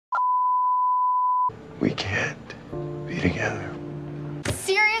We can't be together.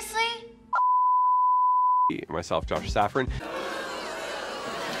 Seriously? Myself, Josh Safran.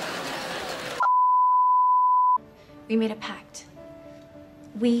 We made a pact.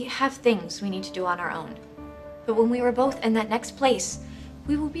 We have things we need to do on our own. But when we were both in that next place,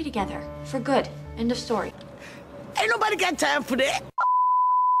 we will be together for good. End of story. Ain't nobody got time for that.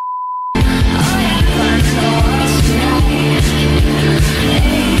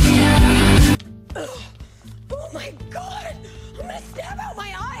 Oh my God! I'm gonna stab out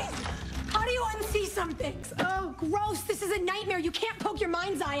my eyes! How do you unsee some things? Oh, gross. This is a nightmare. You can't poke your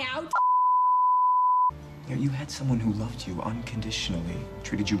mind's eye out. You had someone who loved you unconditionally,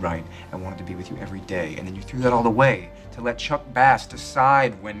 treated you right, and wanted to be with you every day, and then you threw that all away to let Chuck Bass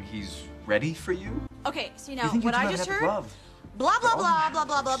decide when he's ready for you? Okay, so now what I just heard, love? blah, blah, blah, blah,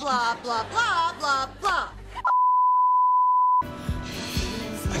 blah, blah, blah, blah, blah, blah, blah.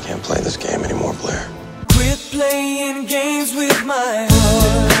 I can't play this game anymore, Blair. Quit playing games with my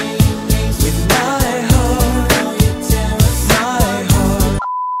heart. With my heart. My heart.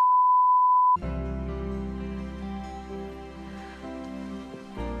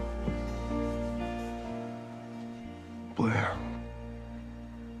 Blair.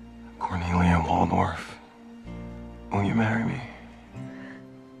 Cornelia Waldorf. Will you marry me?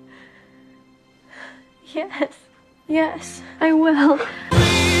 Yes. Yes, I will.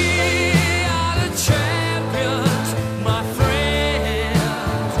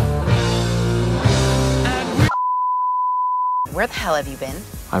 Where the hell have you been?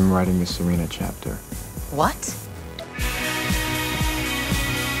 I'm writing the Serena chapter. What?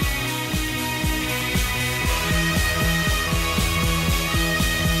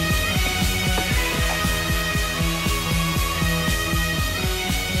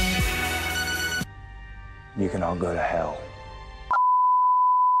 You can all go to hell.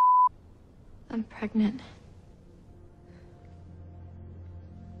 I'm pregnant.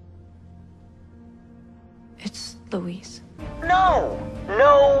 It's Louise. No!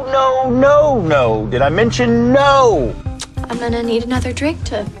 No, no, no, no. Did I mention no? I'm gonna need another drink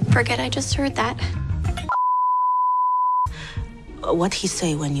to forget I just heard that. What he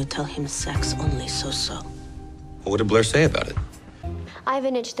say when you tell him sex only so-so? What did Blair say about it? I have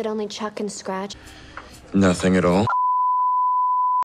an itch that only Chuck can scratch. Nothing at all.